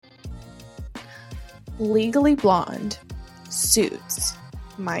Legally Blonde, Suits,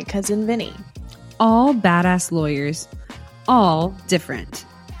 My Cousin Vinny. All badass lawyers, all different.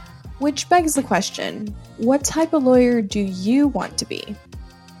 Which begs the question, what type of lawyer do you want to be?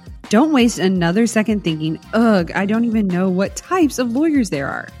 Don't waste another second thinking, ugh, I don't even know what types of lawyers there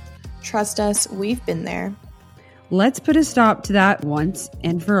are. Trust us, we've been there. Let's put a stop to that once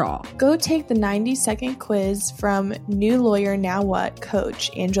and for all. Go take the 90-second quiz from New Lawyer Now What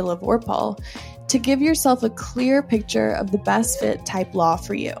coach Angela Vorpahl to give yourself a clear picture of the best fit type law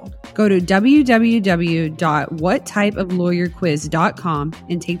for you. Go to www.whattypeoflawyerquiz.com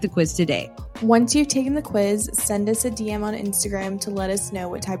and take the quiz today. Once you've taken the quiz, send us a DM on Instagram to let us know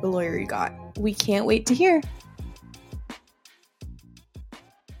what type of lawyer you got. We can't wait to hear.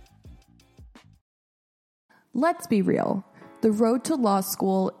 Let's be real. The road to law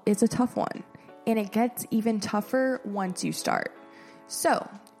school is a tough one, and it gets even tougher once you start. So,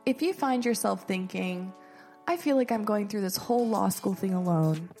 if you find yourself thinking, I feel like I'm going through this whole law school thing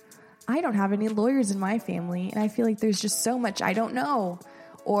alone. I don't have any lawyers in my family, and I feel like there's just so much I don't know.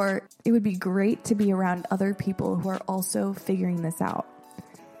 Or it would be great to be around other people who are also figuring this out.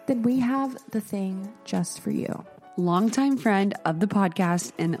 Then we have the thing just for you. Longtime friend of the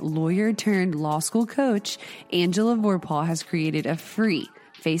podcast and lawyer turned law school coach, Angela Vorpahl has created a free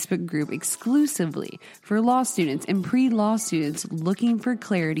Facebook group exclusively for law students and pre-law students looking for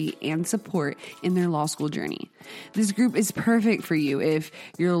clarity and support in their law school journey. This group is perfect for you if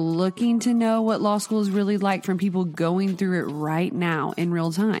you're looking to know what law school is really like from people going through it right now in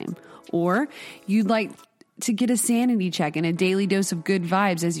real time, or you'd like to get a sanity check and a daily dose of good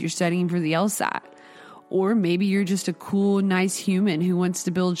vibes as you're studying for the LSAT. Or maybe you're just a cool, nice human who wants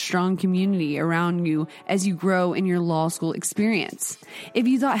to build strong community around you as you grow in your law school experience. If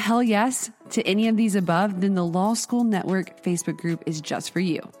you thought hell yes to any of these above, then the Law School Network Facebook group is just for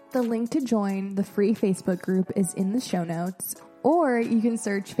you. The link to join the free Facebook group is in the show notes, or you can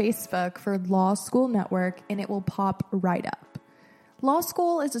search Facebook for Law School Network and it will pop right up. Law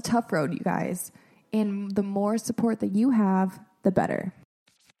school is a tough road, you guys, and the more support that you have, the better.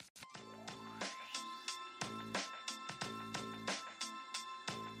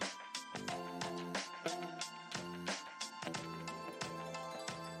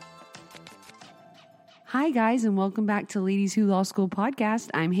 Hi guys, and welcome back to Ladies Who Law School podcast.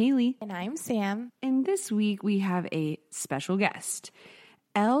 I'm Haley. And I'm Sam. And this week we have a special guest.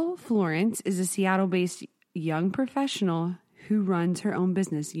 Elle Florence is a Seattle-based young professional who runs her own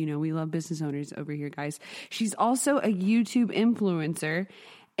business. You know, we love business owners over here, guys. She's also a YouTube influencer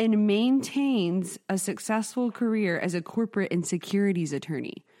and maintains a successful career as a corporate and securities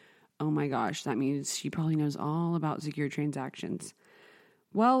attorney. Oh my gosh, that means she probably knows all about secure transactions.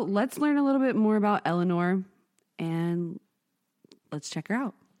 Well, let's learn a little bit more about Eleanor and let's check her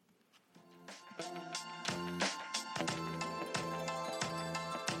out.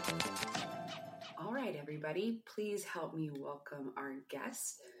 All right, everybody, please help me welcome our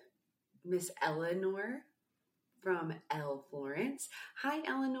guest, Miss Eleanor from Elle Florence. Hi,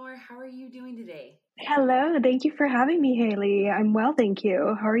 Eleanor. How are you doing today? Hello. Thank you for having me, Haley. I'm well, thank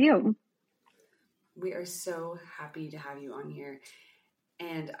you. How are you? We are so happy to have you on here.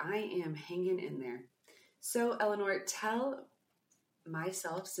 And I am hanging in there. So, Eleanor, tell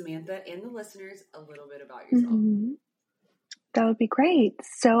myself, Samantha, and the listeners a little bit about yourself. Mm-hmm. That would be great.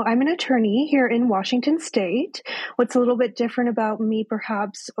 So I'm an attorney here in Washington State. What's a little bit different about me,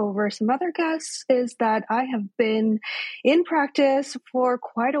 perhaps, over some other guests is that I have been in practice for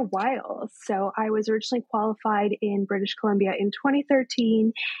quite a while. So I was originally qualified in British Columbia in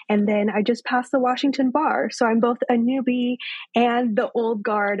 2013, and then I just passed the Washington bar. So I'm both a newbie and the old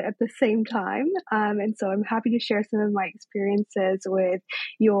guard at the same time. And so I'm happy to share some of my experiences with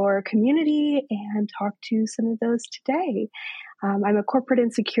your community and talk to some of those today. I'm a corporate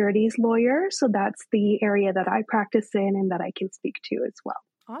and securities lawyer, so that's the area that I practice in and that I can speak to as well.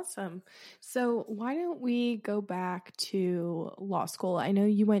 Awesome. So why don't we go back to law school? I know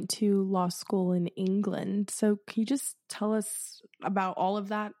you went to law school in England, so can you just tell us about all of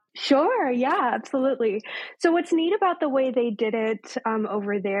that? Sure. Yeah, absolutely. So what's neat about the way they did it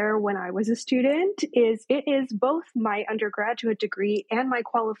over there when I was a student is it is both my undergraduate degree and my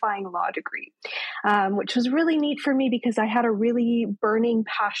qualifying law degree, which was really neat for me because I had a really burning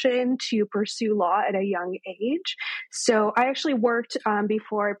passion to pursue law at a young age. So I actually worked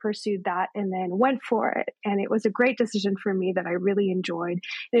before I pursued that and then went for it. And it was a great decision for me that I really enjoyed.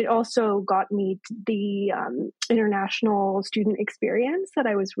 It also got me the international student experience that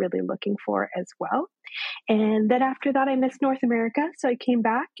I was really looking for as well. And then after that, I missed North America. So I came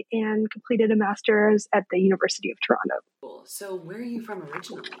back and completed a master's at the University of Toronto. Cool. So where are you from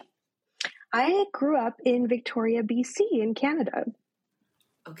originally? I grew up in Victoria, BC in Canada.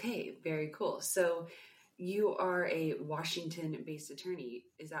 Okay, very cool. So you are a Washington-based attorney.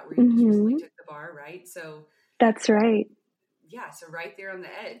 Is that where you just recently took the bar, right? So that's right. Yeah, so right there on the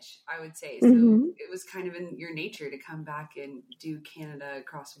edge, I would say. So it was kind of in your nature to come back and do Canada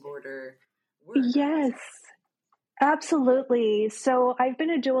cross-border work. Yes. Absolutely. So I've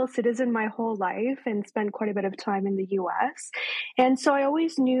been a dual citizen my whole life and spent quite a bit of time in the US. And so I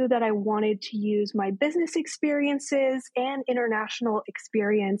always knew that I wanted to use my business experiences and international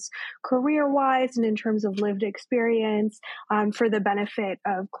experience career-wise and in terms of lived experience for the benefit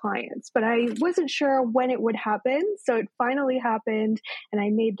of clients. But I wasn't sure when it would happen. So it finally happened, and I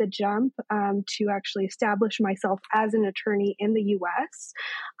made the jump to actually establish myself as an attorney in the US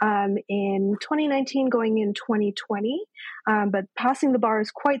in 2019, going in 2020. But passing the bar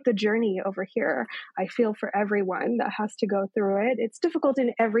is quite the journey over here. I feel for everyone that has to go through it. It's difficult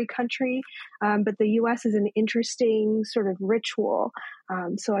in every country, but the US is an interesting sort of ritual.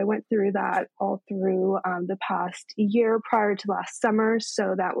 So I went through that all through the past year prior to last summer.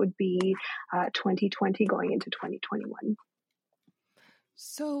 So that would be 2020 going into 2021.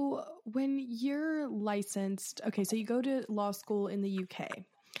 So when you're licensed, okay, so you go to law school in the UK.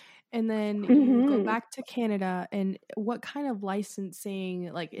 And then you go back to Canada, and what kind of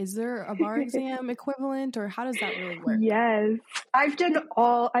licensing, like, is there a bar exam equivalent, or how does that really work? Yes, I've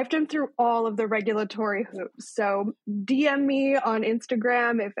done through all of the regulatory hoops. So DM me on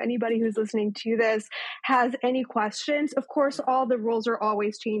Instagram if anybody who's listening to this has any questions. Of course, all the rules are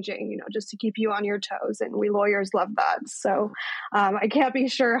always changing, just to keep you on your toes, and we lawyers love that. So I can't be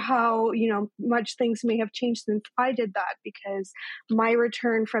sure how, much things may have changed since I did that, because my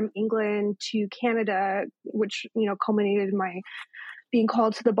return from England to Canada, which, culminated in my being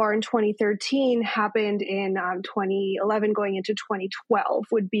called to the bar in 2013, happened in 2011 going into 2012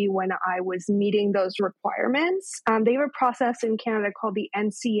 would be when I was meeting those requirements. They have a process in Canada called the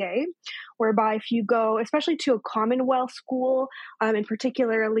NCA, whereby if you go, especially to a Commonwealth school, and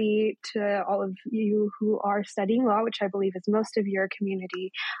particularly to all of you who are studying law, which I believe is most of your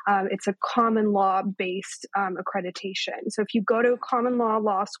community, it's a common law-based accreditation. So if you go to a common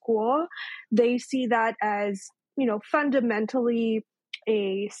law school, they see that as, fundamentally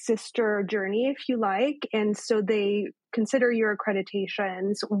a sister journey, if you like. And so they consider your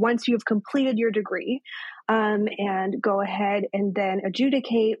accreditations once you've completed your degree, and go ahead and then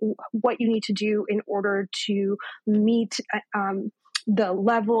adjudicate what you need to do in order to meet the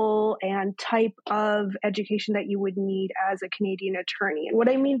level and type of education that you would need as a Canadian attorney. And what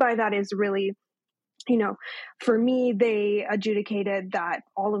I mean by that is really, for me, they adjudicated that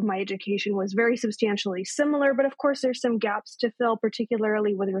all of my education was very substantially similar, but of course there's some gaps to fill,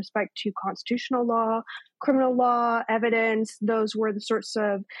 particularly with respect to constitutional law, criminal law, evidence. Those were the sorts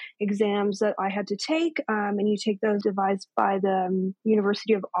of exams that I had to take, and you take those devised by the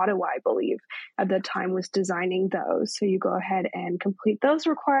University of Ottawa, I believe, at the time was designing those. So you go ahead and complete those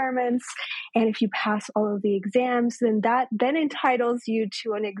requirements, and if you pass all of the exams, then that then entitles you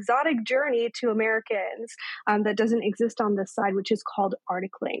to an exotic journey to Americans that doesn't exist on this side, which is called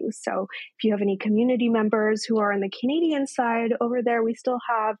articling. So if you have any community members who are on the Canadian side over there, we still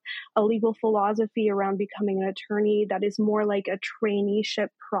have a legal philosophy around becoming an attorney that is more like a traineeship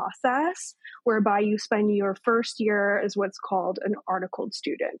process, whereby you spend your first year as what's called an articled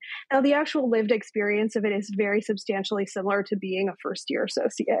student. Now, the actual lived experience of it is very substantially similar to being a first-year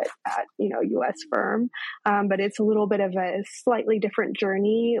associate at, U.S. firm, but it's a little bit of a slightly different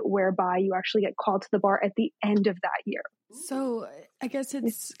journey, whereby you actually get called to the bar at the end of that year. So I guess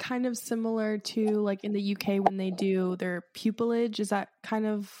it's kind of similar to like in the UK when they do their pupillage. Is that kind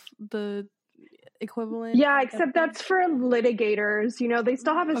of the equivalent? Yeah, except that's for litigators. They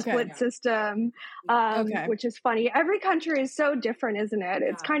still have a split system, which is funny. Every country is so different, isn't it?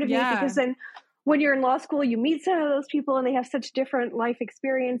 It's kind of neat because then when you're in law school, you meet some of those people and they have such different life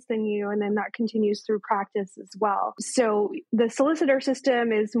experience than you. And then that continues through practice as well. So the solicitor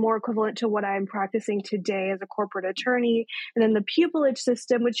system is more equivalent to what I'm practicing today as a corporate attorney. And then the pupillage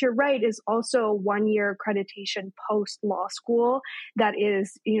system, which you're right, is also a 1-year accreditation post law school that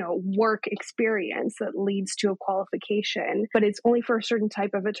is, work experience that leads to a qualification, but it's only for a certain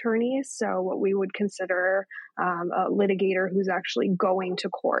type of attorneys. So what we would consider a litigator who's actually going to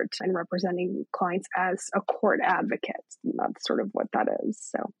court and representing clients as a court advocate. And that's sort of what that is.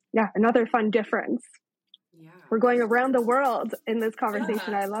 So yeah, another fun difference. Yeah. We're going around the world in this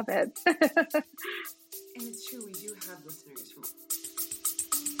conversation. I love it. And it's true, we do have listeners from...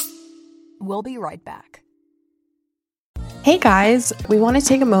 We'll be right back. Hey guys, we want to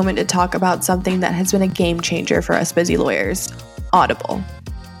take a moment to talk about something that has been a game changer for us busy lawyers, Audible.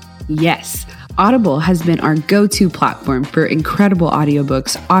 Yes, Audible has been our go-to platform for incredible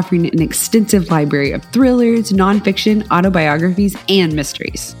audiobooks, offering an extensive library of thrillers, nonfiction, autobiographies, and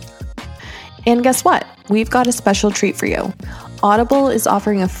mysteries. And guess what? We've got a special treat for you. Audible is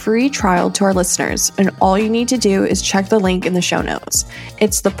offering a free trial to our listeners, and all you need to do is check the link in the show notes.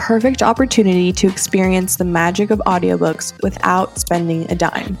 It's the perfect opportunity to experience the magic of audiobooks without spending a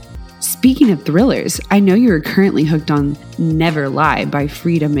dime. Speaking of thrillers, I know you are currently hooked on Never Lie by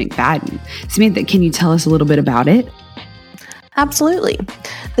Frida McFadden. Samantha, can you tell us a little bit about it? Absolutely.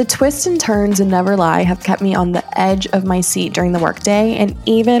 The twists and turns in Never Lie have kept me on the edge of my seat during the workday and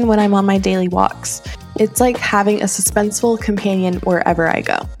even when I'm on my daily walks. It's like having a suspenseful companion wherever I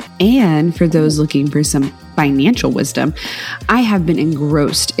go. And for those looking for some financial wisdom, I have been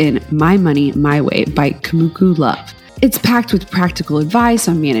engrossed in My Money, My Way by Kumiko Love. It's packed with practical advice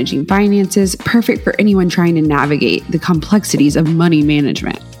on managing finances, perfect for anyone trying to navigate the complexities of money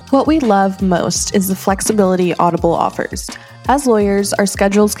management. What we love most is the flexibility Audible offers. As lawyers, our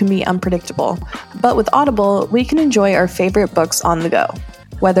schedules can be unpredictable, but with Audible, we can enjoy our favorite books on the go,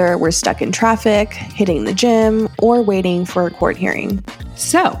 whether we're stuck in traffic, hitting the gym, or waiting for a court hearing.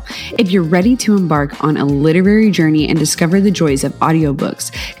 So, if you're ready to embark on a literary journey and discover the joys of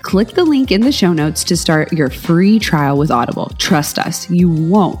audiobooks, click the link in the show notes to start your free trial with Audible. Trust us, you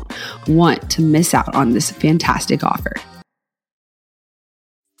won't want to miss out on this fantastic offer.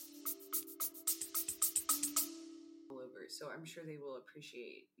 So I'm sure they will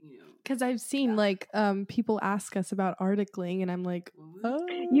appreciate, because I've seen people ask us about articling, and I'm like, oh,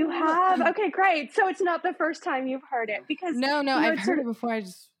 You have? Okay, great. So it's not the first time you've heard it, because no, I've heard it before.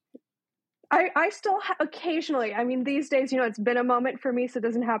 I still occasionally, I mean, these days, it's been a moment for me, so it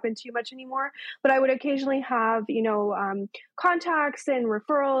doesn't happen too much anymore, but I would occasionally have, contacts and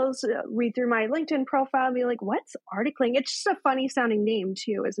referrals, read through my LinkedIn profile and be like, what's articling? It's just a funny sounding name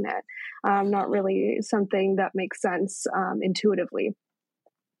too, isn't it? Not really something that makes sense intuitively.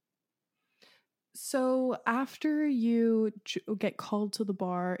 So after you get called to the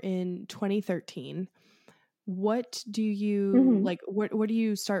bar in 2013, what do you what do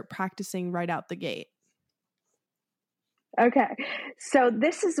you start practicing right out the gate? Okay. So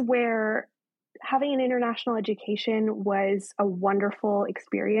this is where having an international education was a wonderful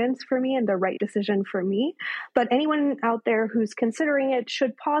experience for me and the right decision for me. But anyone out there who's considering it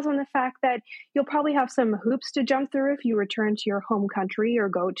should pause on the fact that you'll probably have some hoops to jump through if you return to your home country or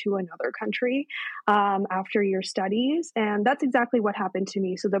go to another country after your studies. And that's exactly what happened to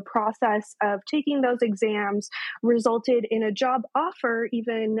me. So the process of taking those exams resulted in a job offer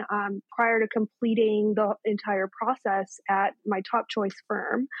even prior to completing the entire process at my top choice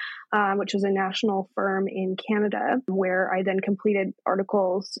firm, which was a national firm in Canada, where I then completed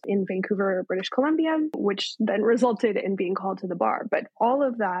articles in Vancouver, British Columbia, which then resulted in being called to the bar. But all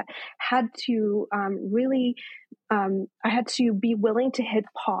of that had to I had to be willing to hit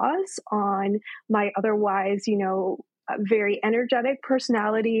pause on my otherwise, very energetic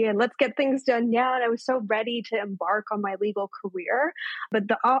personality and let's get things done now. And I was so ready to embark on my legal career. But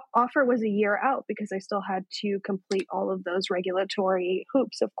the offer was a year out because I still had to complete all of those regulatory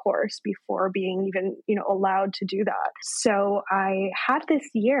hoops, of course, before being even, allowed to do that. So I had this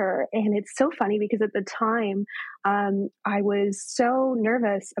year, and it's so funny because at the time, I was so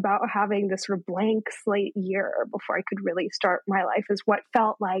nervous about having this sort of blank slate year before I could really start my life as what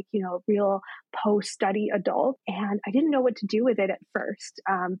felt like, real post-study adult. And I didn't know what to do with it at first.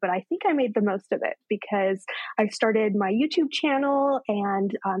 But I think I made the most of it because I started my YouTube channel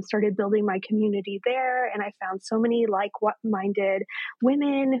and started building my community there. And I found so many like-minded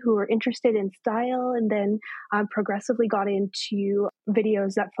women who were interested in style, and then progressively got into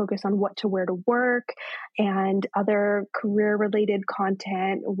videos that focus on what to wear to work and other career-related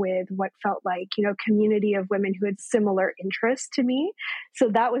content with what felt like, community of women who had similar interests to me. So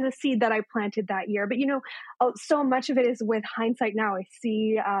that was a seed that I planted that year. But, so much of it is with hindsight now. I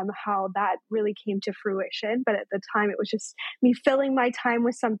see how that really came to fruition. But at the time, it was just me filling my time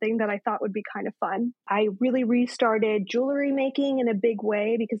with something that I thought would be kind of fun. I really restarted jewelry making in a big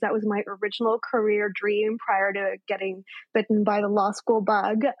way because that was my original career dream prior to getting bitten by the law school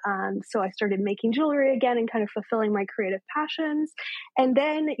bug. So I started making jewelry again and kind of fulfilling my creative passions. And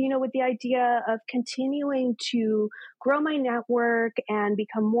then, with the idea of continuing to grow my network and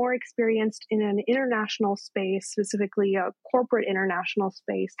become more experienced in an international space, specifically a corporate international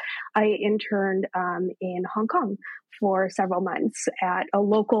space, I interned in Hong Kong for several months at a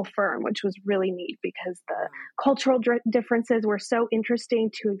local firm, which was really neat because the cultural differences were so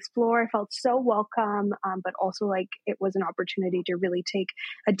interesting to explore. I felt so welcome, but also like it was an opportunity to really take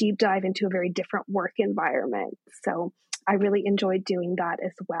a deep dive into a very different work environment. So I really enjoyed doing that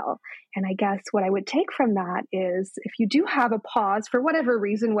as well. And I guess what I would take from that is if you do have a pause for whatever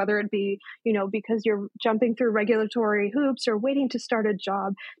reason, whether it be, because you're jumping through regulatory hoops or waiting to start a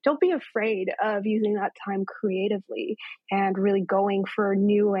job, don't be afraid of using that time creatively and really going for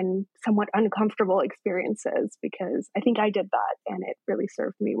new and somewhat uncomfortable experiences, because I think I did that and it really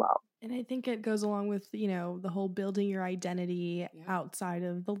served me well. And I think it goes along with, the whole building your identity outside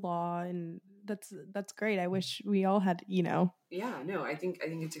of the law. And that's great. I wish we all had, Yeah, no, I think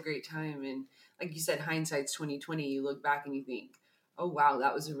it's a great time. And like you said, hindsight's 2020. You look back and you think, oh, wow,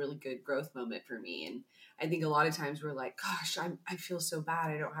 that was a really good growth moment for me. And I think a lot of times we're like, gosh, I feel so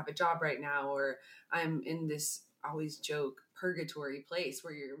bad. I don't have a job right now. Or I'm in this, always joke, purgatory place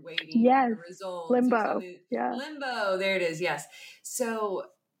where you're waiting for results. Limbo. Yeah. Limbo. There it is. Yes. So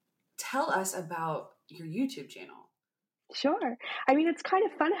tell us about your YouTube channel. Sure. I mean, it's kind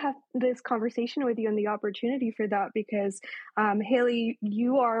of fun to have this conversation with you and the opportunity for that because, Haley,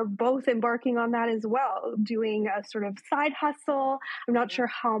 you are both embarking on that as well, doing a sort of side hustle. I'm not sure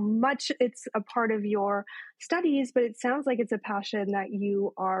how much it's a part of your studies, but it sounds like it's a passion that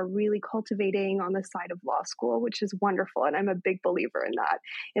you are really cultivating on the side of law school, which is wonderful. And I'm a big believer in that,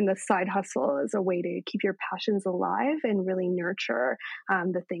 in the side hustle as a way to keep your passions alive and really nurture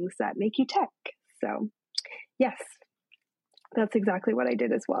the things that make you tick. So, yes. That's exactly what I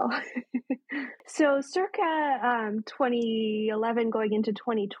did as well. So circa 2011 going into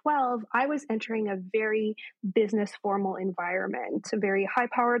 2012, I was entering a very business formal environment, a very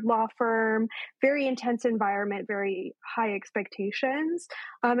high-powered law firm, very intense environment, very high expectations,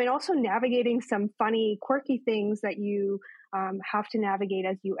 and also navigating some funny, quirky things that you have to navigate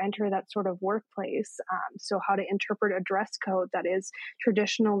as you enter that sort of workplace. So how to interpret a dress code that is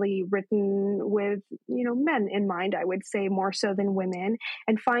traditionally written with, men in mind, I would say more so than women,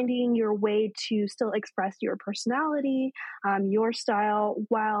 and finding your way to still express your personality, your style,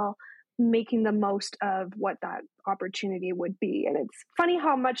 while making the most of what that opportunity would be. And it's funny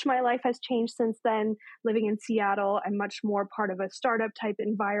how much my life has changed since then. Living in Seattle, I'm much more part of a startup type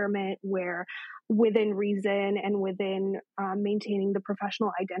environment where within reason and within maintaining the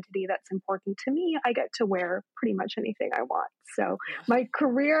professional identity that's important to me, I get to wear pretty much anything I want. So my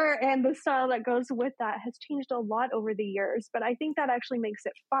career and the style that goes with that has changed a lot over the years, but I think that actually makes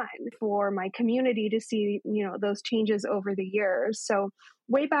it fun for my community to see, those changes over the years. So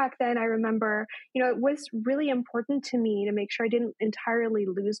way back then, I remember, it was really important to me to make sure I didn't entirely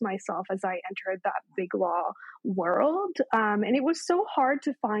lose myself as I entered that big law world. And it was so hard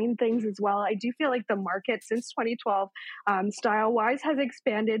to find things as well. I do feel like the market since 2012, style-wise, has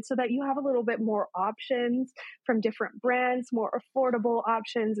expanded so that you have a little bit more options from different brands, more affordable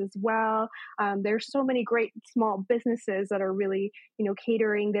options as well. There's so many great small businesses that are really,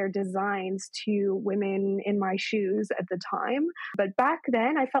 catering their designs to women in my shoes at the time. But back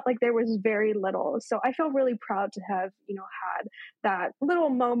then, I felt like there was very little. So I feel really proud to have, had that little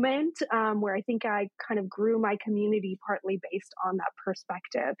moment where I think I kind of grew my community partly based on that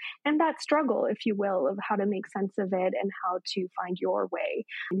perspective and that struggle, if you will, of how to make sense of it and how to find your way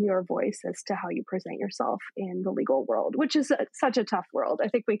and your voice as to how you present yourself in the legal world, which is such a tough world. I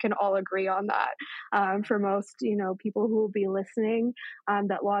think we can all agree on that. For most, people who will be listening,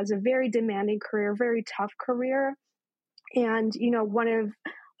 that law is a very demanding career, very tough career. And, one of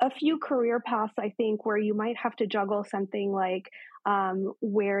a few career paths, I think, where you might have to juggle something like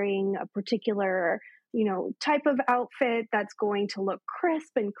wearing a particular, type of outfit that's going to look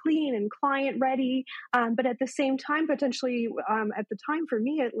crisp and clean and client ready. But at the same time, potentially, at the time, for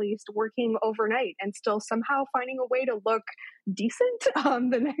me at least, working overnight and still somehow finding a way to look decent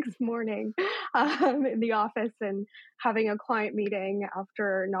the next morning in the office and having a client meeting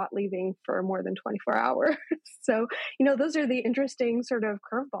after not leaving for more than 24 hours. So, those are the interesting sort of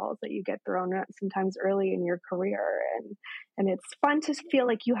curveballs that you get thrown at sometimes early in your career. And it's fun to feel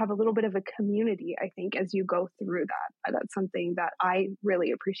like you have a little bit of a community, I think, as you go through that. That's something that I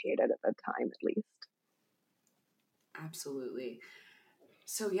really appreciated at the time, at least. Absolutely.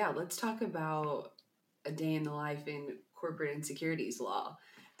 So let's talk about a day in the life in corporate and securities law.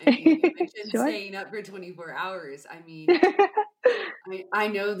 I mean, you mentioned Sure. Staying up for 24 hours. I mean, I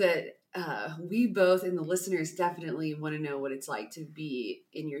know that we both and the listeners definitely want to know what it's like to be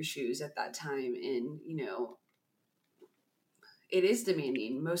in your shoes at that time. And, it is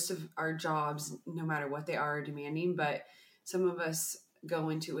demanding. Most of our jobs, no matter what they are demanding, but some of us go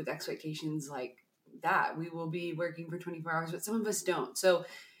into it with expectations like that. We will be working for 24 hours, but some of us don't. So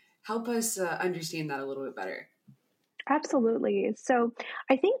help us understand that a little bit better. Absolutely. So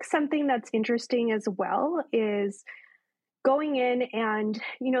I think something that's interesting as well is going in and,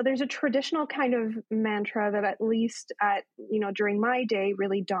 there's a traditional kind of mantra that at least during my day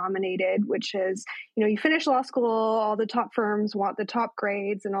really dominated, which is, you finish law school, all the top firms want the top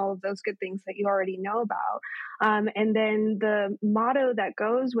grades and all of those good things that you already know about. And then the motto that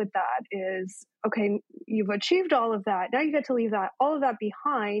goes with that is, okay, you've achieved all of that. Now you get to leave all of that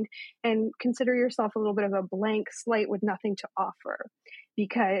behind and consider yourself a little bit of a blank slate with nothing to offer,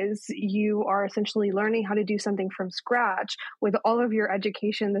 because you are essentially learning how to do something from scratch with all of your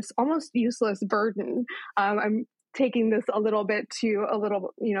education, this almost useless burden. I'm taking this a little bit to a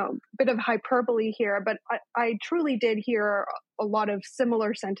little, bit of hyperbole here, but I truly did hear a lot of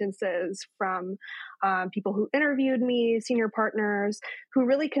similar sentences from people who interviewed me, senior partners, who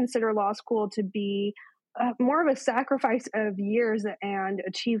really consider law school to be more of a sacrifice of years and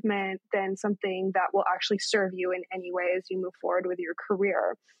achievement than something that will actually serve you in any way as you move forward with your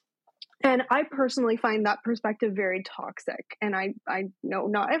career. And I personally find that perspective very toxic. And I know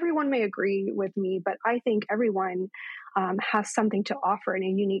not everyone may agree with me, but I think everyone has something to offer in a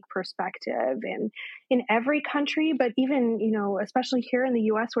unique perspective. And in every country, but even, especially here in the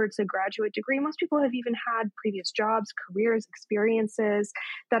US where it's a graduate degree, most people have even had previous jobs, careers, experiences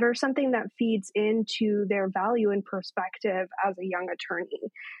that are something that feeds into their value and perspective as a young attorney.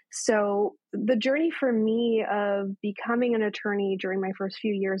 So the journey for me of becoming an attorney during my first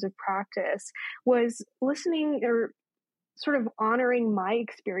few years of practice was listening or sort of honoring my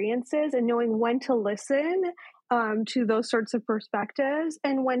experiences and knowing when to listen to those sorts of perspectives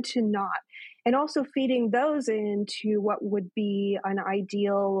and when to not. And also feeding those into what would be an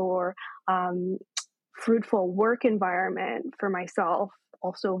ideal or fruitful work environment for myself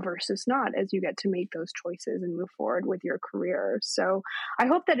also versus not, as you get to make those choices and move forward with your career. So I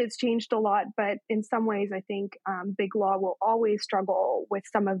hope that it's changed a lot, but in some ways, I think big law will always struggle with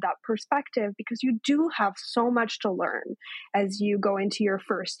some of that perspective because you do have so much to learn as you go into your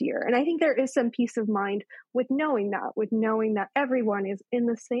first year. And I think there is some peace of mind with knowing that everyone is in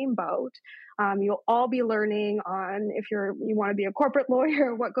the same boat. You'll all be learning on, if you want to be a corporate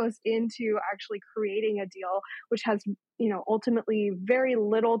lawyer, what goes into actually creating a deal, which has ultimately very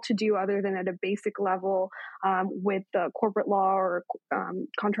little to do other than at a basic level with the corporate law or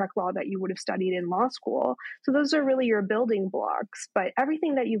contract law that you would have studied in law school. So those are really your building blocks. But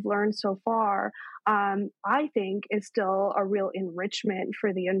everything that you've learned so far, I think, is still a real enrichment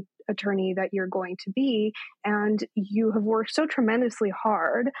for the attorney that you're going to be. And you have worked so tremendously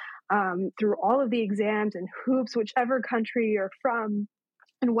hard through all of the exams and hoops, whichever country you're from.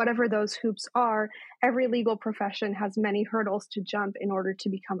 And whatever those hoops are, every legal profession has many hurdles to jump in order to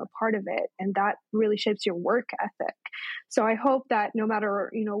become a part of it. And that really shapes your work ethic. So I hope that no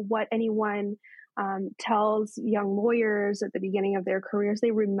matter, what anyone tells young lawyers at the beginning of their careers, they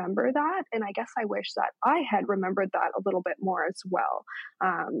remember that. And I guess I wish that I had remembered that a little bit more as well,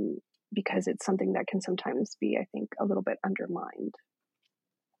 because it's something that can sometimes be, I think, a little bit undermined.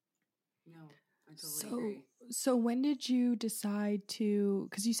 No, I totally agree. So when did you decide to,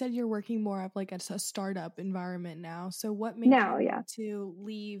 because you said you're working more of like a startup environment now. So what made you want to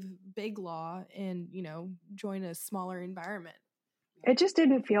leave big law and, join a smaller environment? It just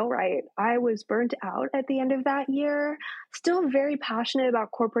didn't feel right. I was burnt out at the end of that year, still very passionate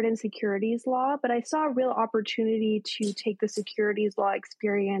about corporate and securities law, but I saw a real opportunity to take the securities law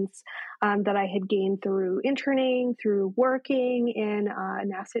experience that I had gained through interning, through working in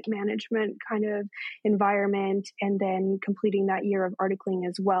an asset management kind of environment, and then completing that year of articling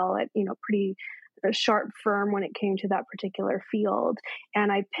as well at, pretty a sharp firm when it came to that particular field.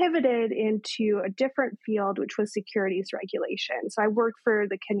 And I pivoted into a different field, which was securities regulation. So I worked for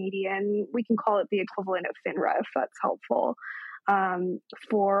the Canadian, we can call it the equivalent of FINRA, if that's helpful,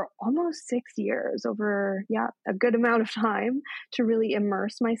 for almost 6 years, over a good amount of time to really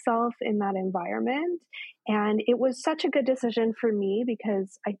immerse myself in that environment. And it was such a good decision for me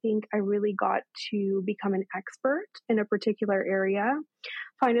because I think I really got to become an expert in a particular area,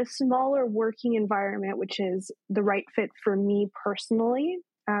 find a smaller working environment, which is the right fit for me personally.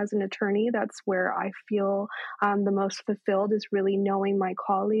 As an attorney, that's where I feel the most fulfilled, is really knowing my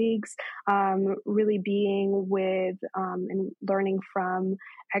colleagues, really being with and learning from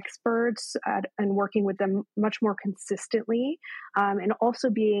experts and working with them much more consistently, and also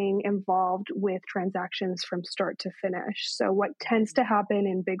being involved with transactions from start to finish. So what tends to happen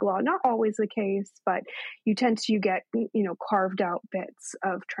in big law, not always the case, but you tend to get, carved out bits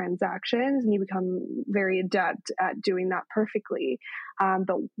of transactions and you become very adept at doing that perfectly.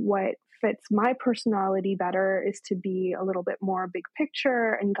 But what fits my personality better is to be a little bit more big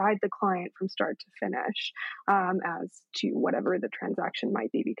picture and guide the client from start to finish, as to whatever the transaction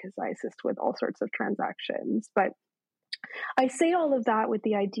might be, because I assist with all sorts of transactions. But I say all of that with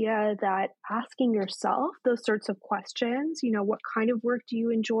the idea that asking yourself those sorts of questions, what kind of work do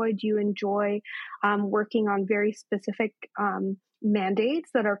you enjoy? Do you enjoy working on very specific mandates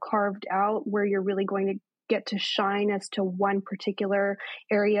that are carved out where you're really going to get to shine as to one particular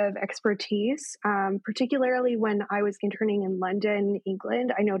area of expertise? Particularly when I was interning in London,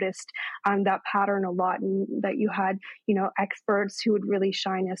 England, I noticed that pattern a lot, and that you had, experts who would really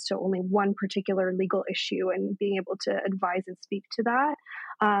shine as to only one particular legal issue and being able to advise and speak to that.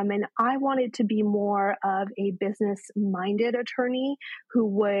 And I wanted to be more of a business-minded attorney who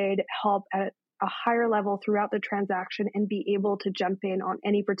would help at a higher level throughout the transaction and be able to jump in on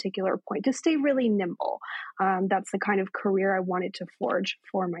any particular point to stay really nimble. That's the kind of career I wanted to forge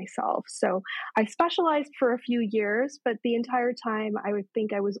for myself. So I specialized for a few years, but the entire time I would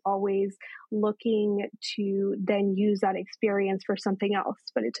think I was always looking to then use that experience for something else.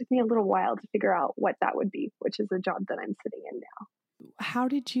 But it took me a little while to figure out what that would be, which is the job that I'm sitting in now. How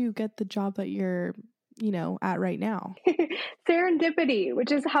did you get the job that you're at right now? Serendipity,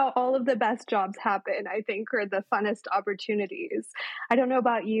 which is how all of the best jobs happen, I think, are the funnest opportunities. I don't know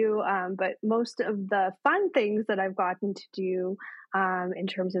about you, but most of the fun things that I've gotten to do in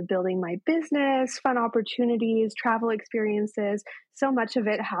terms of building my business, fun opportunities, travel experiences, so much of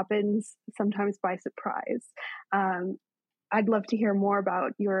it happens sometimes by surprise. I'd love to hear more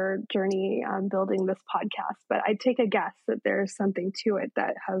about your journey building this podcast, but I'd take a guess that there's something to it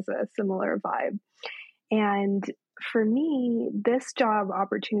that has a similar vibe. And for me, this job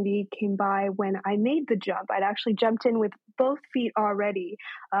opportunity came by when I made the jump. I'd actually jumped in with both feet already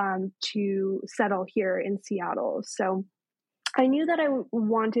to settle here in Seattle. So I knew that I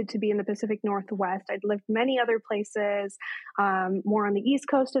wanted to be in the Pacific Northwest. I'd lived many other places, more on the East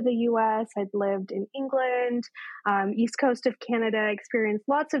Coast of the US. I'd lived in England, East Coast of Canada, experienced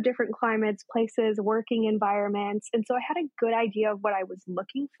lots of different climates, places, working environments. And so I had a good idea of what I was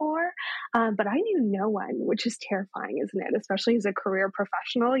looking for, but I knew no one, which is terrifying, isn't it? Especially as a career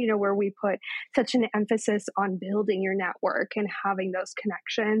professional, where we put such an emphasis on building your network and having those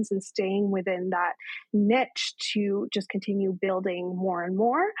connections and staying within that niche to just continue building more and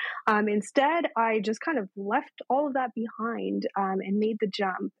more. Instead, I just kind of left all of that behind and made the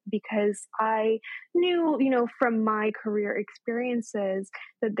jump because I knew, from my career experiences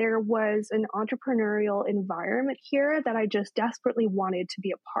that there was an entrepreneurial environment here that I just desperately wanted to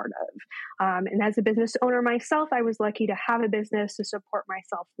be a part of. And as a business owner myself, I was lucky to have a business to support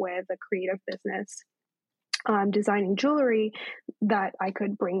myself with, a creative business. Designing jewelry that I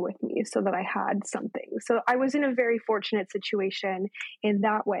could bring with me so that I had something. So I was in a very fortunate situation in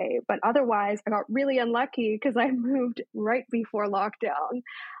that way. But otherwise, I got really unlucky because I moved right before lockdown.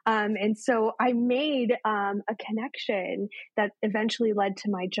 And so I made a connection that eventually led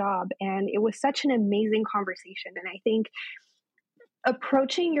to my job. And it was such an amazing conversation. And I think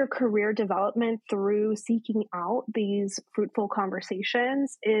approaching your career development through seeking out these fruitful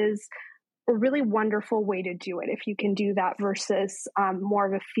conversations is a really wonderful way to do it if you can do that versus more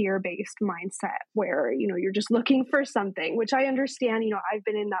of a fear-based mindset where you're just looking for something, which I understand. I've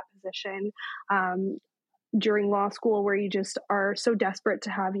been in that position during law school where you just are so desperate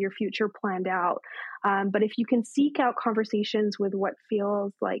to have your future planned out. But if you can seek out conversations with what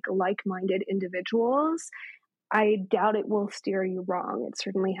feels like like-minded individuals, I doubt it will steer you wrong. It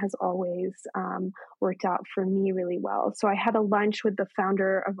certainly has always worked out for me really well. So I had a lunch with the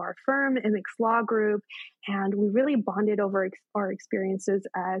founder of our firm, MX Law Group, and we really bonded over our experiences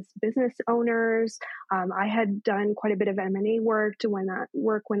as business owners. I had done quite a bit of M&A work when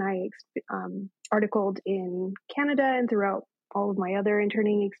I articled in Canada and throughout all of my other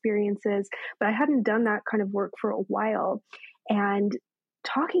interning experiences, but I hadn't done that kind of work for a while. And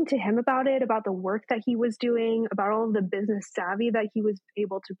talking to him about it, about the work that he was doing, about all of the business savvy that he was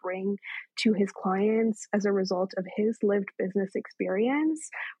able to bring to his clients as a result of his lived business experience,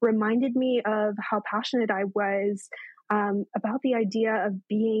 reminded me of how passionate I was about the idea of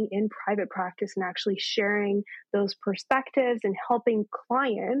being in private practice and actually sharing those perspectives and helping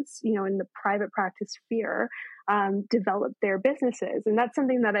clients, in the private practice sphere, develop their businesses. And that's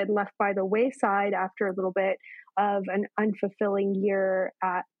something that I'd left by the wayside after a little bit of an unfulfilling year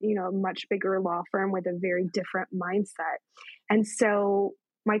at, a much bigger law firm with a very different mindset. And so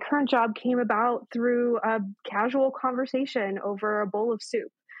my current job came about through a casual conversation over a bowl of soup.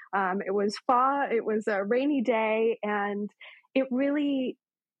 It was it was a rainy day, and it really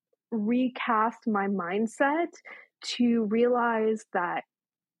recast my mindset to realize that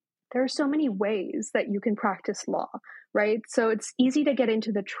there are so many ways that you can practice law, right? So it's easy to get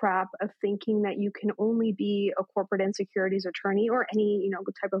into the trap of thinking that you can only be a corporate and securities attorney, or any,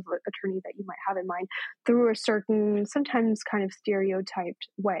 type of attorney that you might have in mind, through a certain, sometimes kind of stereotyped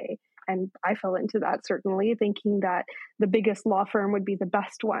way. And I fell into that, certainly, thinking that the biggest law firm would be the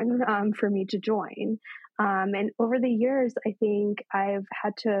best one for me to join. And over the years, I think I've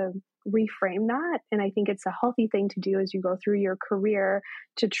had to reframe that. And I think it's a healthy thing to do as you go through your career,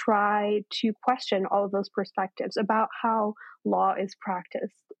 to try to question all of those perspectives about how law is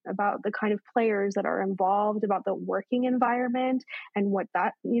practiced, about the kind of players that are involved, about the working environment, and what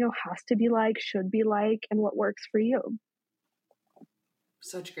that, has to be like, should be like, and what works for you.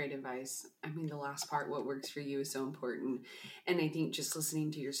 Such great advice. I mean, the last part, what works for you, is so important. And I think just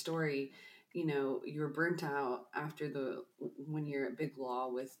listening to your story, you're burnt out when you're at Big Law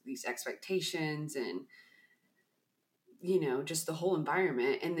with these expectations and, just the whole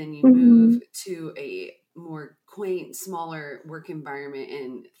environment. And then you move to a more quaint, smaller work environment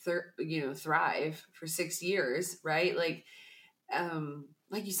and, thrive for 6 years, right? Like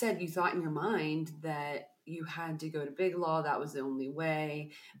you said, you thought in your mind that you had to go to Big Law. That was the only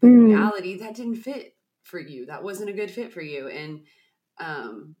way. But in reality, that didn't fit for you. That wasn't a good fit for you. And,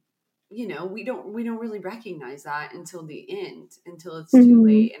 we don't really recognize that until the end, until it's too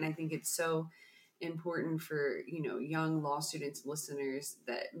late. And I think it's so important for, young law students, listeners,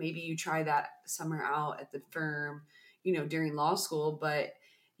 that maybe you try that summer out at the firm, during law school, but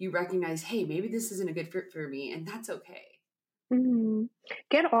you recognize, hey, maybe this isn't a good fit for me, and that's okay.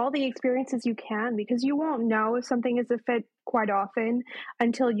 Get all the experiences you can, because you won't know if something is a fit quite often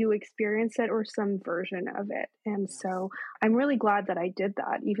until you experience it, or some version of it. And so I'm really glad that I did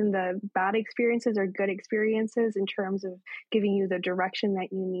that. Even the bad experiences are good experiences in terms of giving you the direction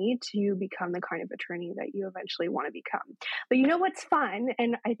that you need to become the kind of attorney that you eventually want to become. But what's fun,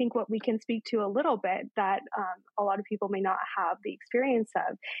 and I think what we can speak to a little bit that a lot of people may not have the experience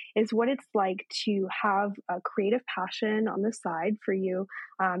of, is what it's like to have a creative passion on the side. For you,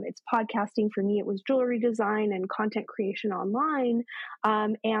 it's podcasting. For me, it was jewelry design and content creation online.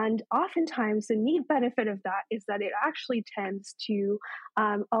 And oftentimes the neat benefit of that is that it actually tends to,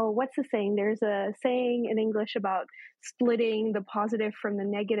 what's the saying? There's a saying in English about splitting the positive from the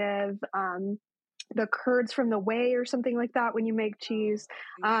negative, the curds from the whey, or something like that, when you make cheese.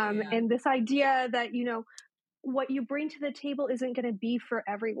 And this idea that, what you bring to the table isn't going to be for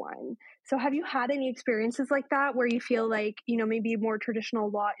everyone. So have you had any experiences like that, where you feel like, maybe more traditional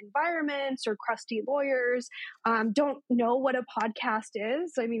law environments or crusty lawyers don't know what a podcast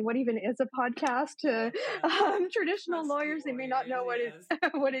is? I mean, what even is a podcast to traditional lawyers? They may not know what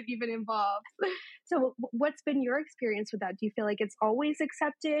it even involves. So what's been your experience with that? Do you feel like it's always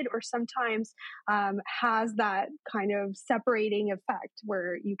accepted, or sometimes has that kind of separating effect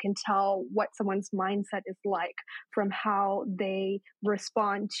where you can tell what someone's mindset is like from how they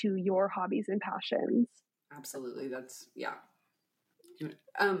respond to your hobbies and passions? Absolutely. That's, yeah.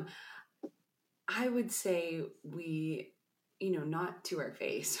 I would say we, not to our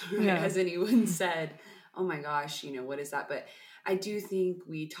face, right? As anyone said, oh my gosh, what is that? But I do think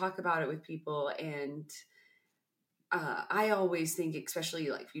we talk about it with people, and I always think, especially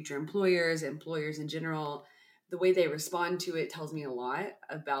like future employers in general, the way they respond to it tells me a lot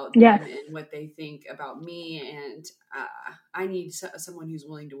about them and what they think about me. And I need someone who's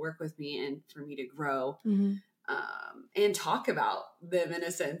willing to work with me and for me to grow and talk about them in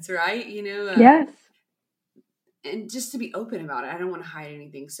a sense, right? Yes. And just to be open about it. I don't want to hide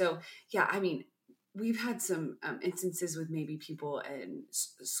anything. So yeah, I mean, we've had some instances with maybe people in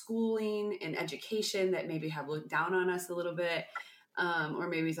schooling and education that maybe have looked down on us a little bit. Or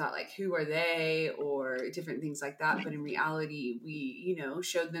maybe thought like, who are they, or different things like that. But in reality, we,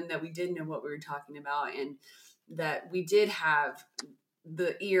 showed them that we did know what we were talking about, and that we did have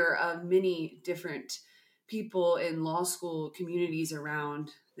the ear of many different people in law school communities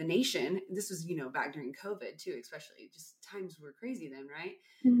around the nation. This was, back during COVID too, especially. Just times were crazy then, right?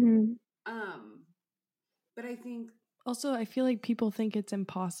 But I think also, I feel like people think it's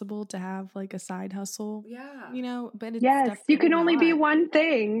impossible to have like a side hustle. Yeah. But it's yes, you can only be one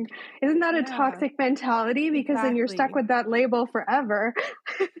thing. Isn't that a toxic mentality? Because then you're stuck with that label forever.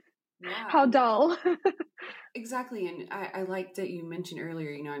 How dull. Exactly. And I like that you mentioned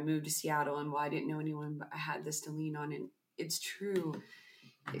earlier, I moved to Seattle, and while I didn't know anyone, but I had this to lean on. And it's true.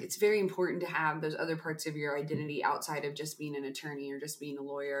 It's very important to have those other parts of your identity outside of just being an attorney or just being a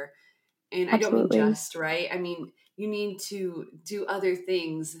lawyer. And Absolutely. I don't mean just, right? I mean, you need to do other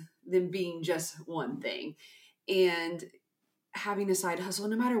things than being just one thing. And having a side hustle,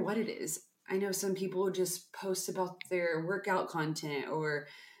 no matter what it is. I know some people just post about their workout content or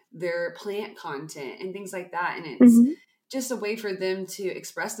their plant content and things like that. And it's just a way for them to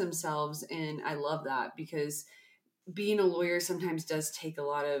express themselves. And I love that, because being a lawyer sometimes does take a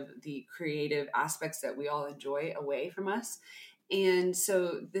lot of the creative aspects that we all enjoy away from us. And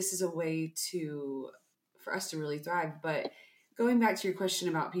so this is a way for us to really thrive. But going back to your question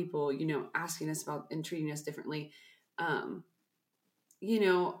about people, asking us about and treating us differently,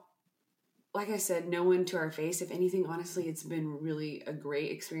 like I said, no one to our face. If anything, honestly, it's been really a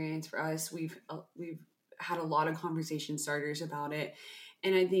great experience for us. We've had a lot of conversation starters about it.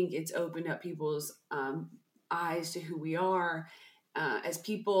 And I think it's opened up people's eyes to who we are as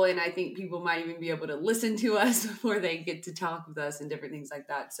people. And I think people might even be able to listen to us before they get to talk with us and different things like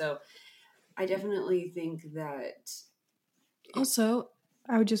that. So I definitely think that. Also,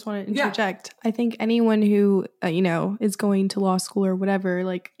 I would just want to interject. Yeah. I think anyone who, is going to law school or whatever,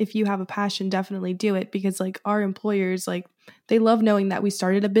 like if you have a passion, definitely do it, because like our employers, like they love knowing that we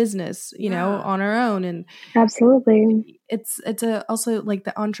started a business, on our own. And absolutely, it's also like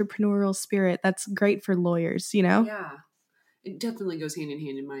the entrepreneurial spirit that's great for lawyers, Yeah, it definitely goes hand in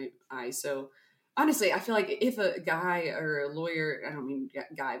hand in my eyes. So honestly, I feel like if a guy or a lawyer, I don't mean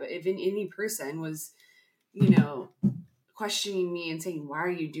guy, but if any person was, questioning me and saying, why are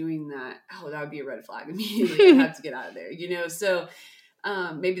you doing that? Oh, that would be a red flag immediately. I have to get out of there, So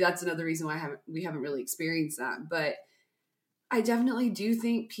maybe that's another reason why we haven't really experienced that. But I definitely do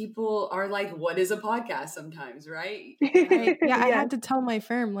think people are like, what is a podcast sometimes, right? Yeah, I had to tell my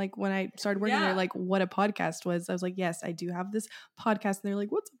firm, like when I started working there, like what a podcast was. I was like, yes, I do have this podcast. And they're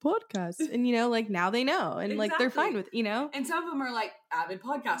like, what's a podcast? And, like now they know. And like they're fine with, And some of them are like avid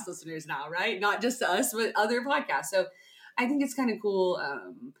podcast listeners now, right? Not just us, but other podcasts. So I think it's kind of cool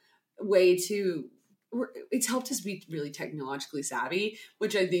way to, it's helped us be really technologically savvy,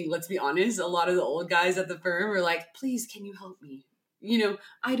 which I think, let's be honest, a lot of the old guys at the firm are like, please, can you help me?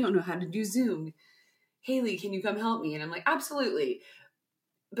 I don't know how to do Zoom. Haley, can you come help me? And I'm like, absolutely.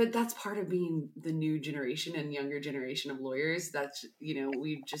 But that's part of being the new generation and younger generation of lawyers. That's,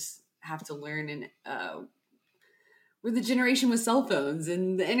 we just have to learn. And we're the generation with cell phones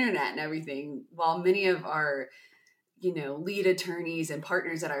and the internet and everything, while many of our lead attorneys and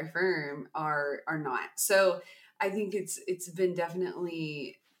partners at our firm are not. So I think it's been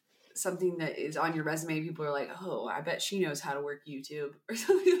definitely something that is on your resume. People are like, oh, I bet she knows how to work YouTube or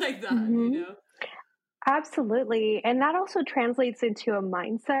something like that, mm-hmm. Absolutely. And that also translates into a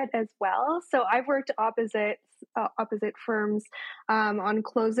mindset as well. So I've worked opposite firms on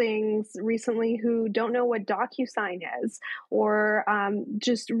closings recently who don't know what DocuSign is, or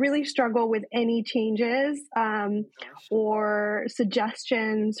just really struggle with any changes or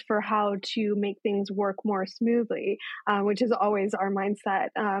suggestions for how to make things work more smoothly, which is always our mindset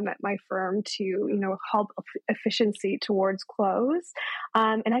at my firm to, help efficiency towards close.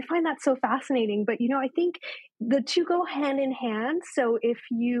 And I find that so fascinating. But, I think the two go hand in hand. So if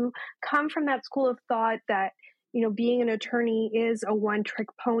you come from that school of thought that, being an attorney is a one-trick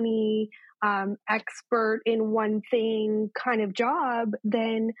pony, expert in one thing kind of job,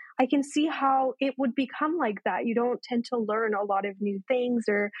 then I can see how it would become like that. You don't tend to learn a lot of new things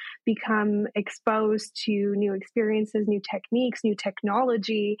or become exposed to new experiences, new techniques, new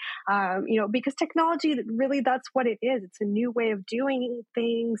technology, because technology, really, that's what it is. It's a new way of doing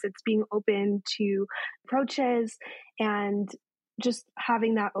things. It's being open to approaches and just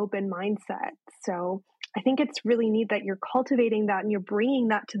having that open mindset. So I think it's really neat that you're cultivating that and you're bringing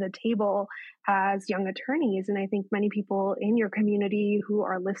that to the table as young attorneys. And I think many people in your community who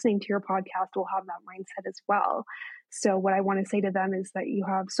are listening to your podcast will have that mindset as well. So what I want to say to them is that you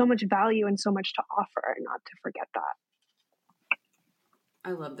have so much value and so much to offer, not to forget that.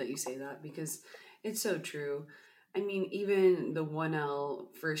 I love that you say that, because it's so true. I mean, even the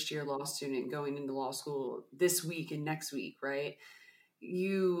 1L first year law student going into law school this week and next week, right?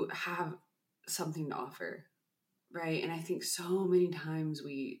 You have something to offer, right? And I think so many times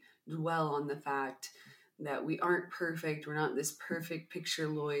we dwell on the fact that we aren't perfect. We're not this perfect picture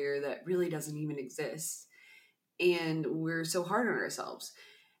lawyer that really doesn't even exist. And we're so hard on ourselves.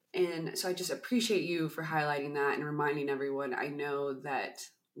 And so I just appreciate you for highlighting that and reminding everyone. I know that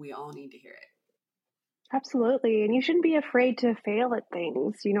we all need to hear it. Absolutely. And you shouldn't be afraid to fail at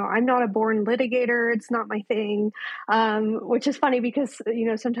things. I'm not a born litigator. It's not my thing, which is funny because,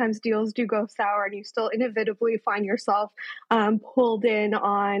 sometimes deals do go sour and you still inevitably find yourself pulled in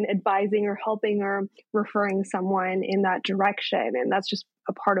on advising or helping or referring someone in that direction. And that's just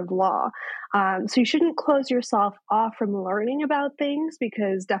a part of law. So you shouldn't close yourself off from learning about things,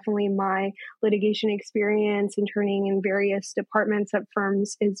 because definitely my litigation experience interning in various departments at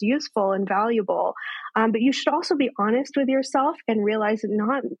firms is useful and valuable. But you should also be honest with yourself and realize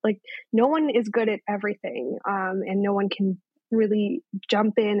that no one is good at everything, and no one can really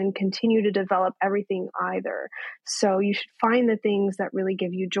jump in and continue to develop everything either. So you should find the things that really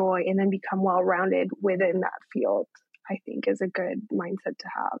give you joy and then become well-rounded within that field, I think is a good mindset to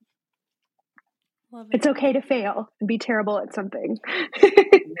have. Love it. It's okay to fail and be terrible at something.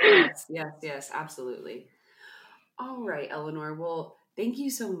 Yes, absolutely. All right, Eleanor. Well, thank you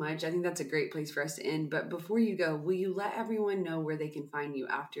so much. I think that's a great place for us to end. But before you go, will you let everyone know where they can find you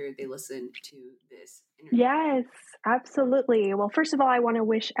after they listen to this interview? Yes, absolutely. Well, first of all, I want to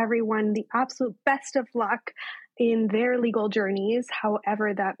wish everyone the absolute best of luck in their legal journeys,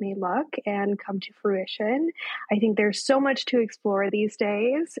 however that may look and come to fruition. I think there's so much to explore these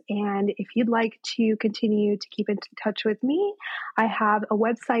days. And if you'd like to continue to keep in touch with me, I have a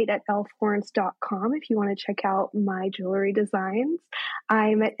website at elfhorns.com if you want to check out my jewelry designs.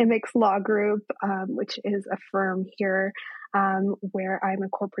 I'm at MX Law Group, which is a firm here where I'm a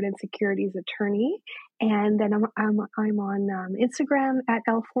corporate and securities attorney. And then I'm on Instagram at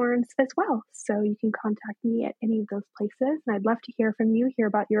elfhorns as well. So you can contact me at any of those places. And I'd love to hear from you, hear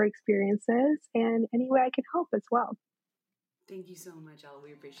about your experiences, and any way I can help as well. Thank you so much, Elle.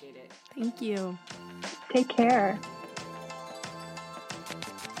 We appreciate it. Thank you. Take care.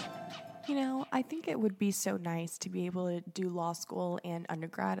 You know, I think it would be so nice to be able to do law school and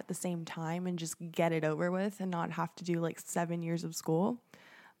undergrad at the same time and just get it over with and not have to do like 7 years of school.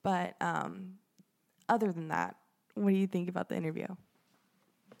 But other than that, what do you think about the interview?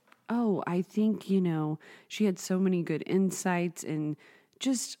 Oh, I think, she had so many good insights and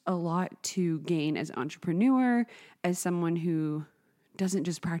just a lot to gain as an entrepreneur, as someone who doesn't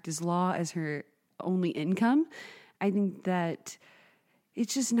just practice law as her only income. I think that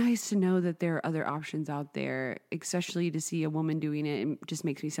it's just nice to know that there are other options out there, especially to see a woman doing it. It just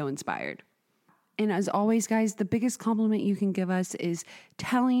makes me so inspired. And as always, guys, the biggest compliment you can give us is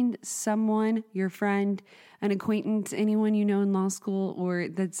telling someone, your friend, an acquaintance, anyone you know in law school or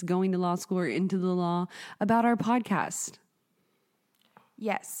that's going to law school or into the law about our podcast.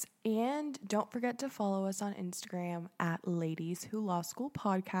 Yes, and don't forget to follow us on Instagram at Ladies Who Law School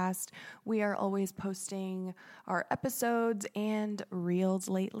Podcast. We are always posting our episodes and reels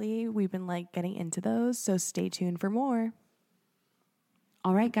lately. We've been getting into those, so stay tuned for more.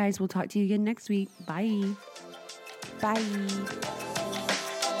 All right, guys, we'll talk to you again next week. Bye. Bye.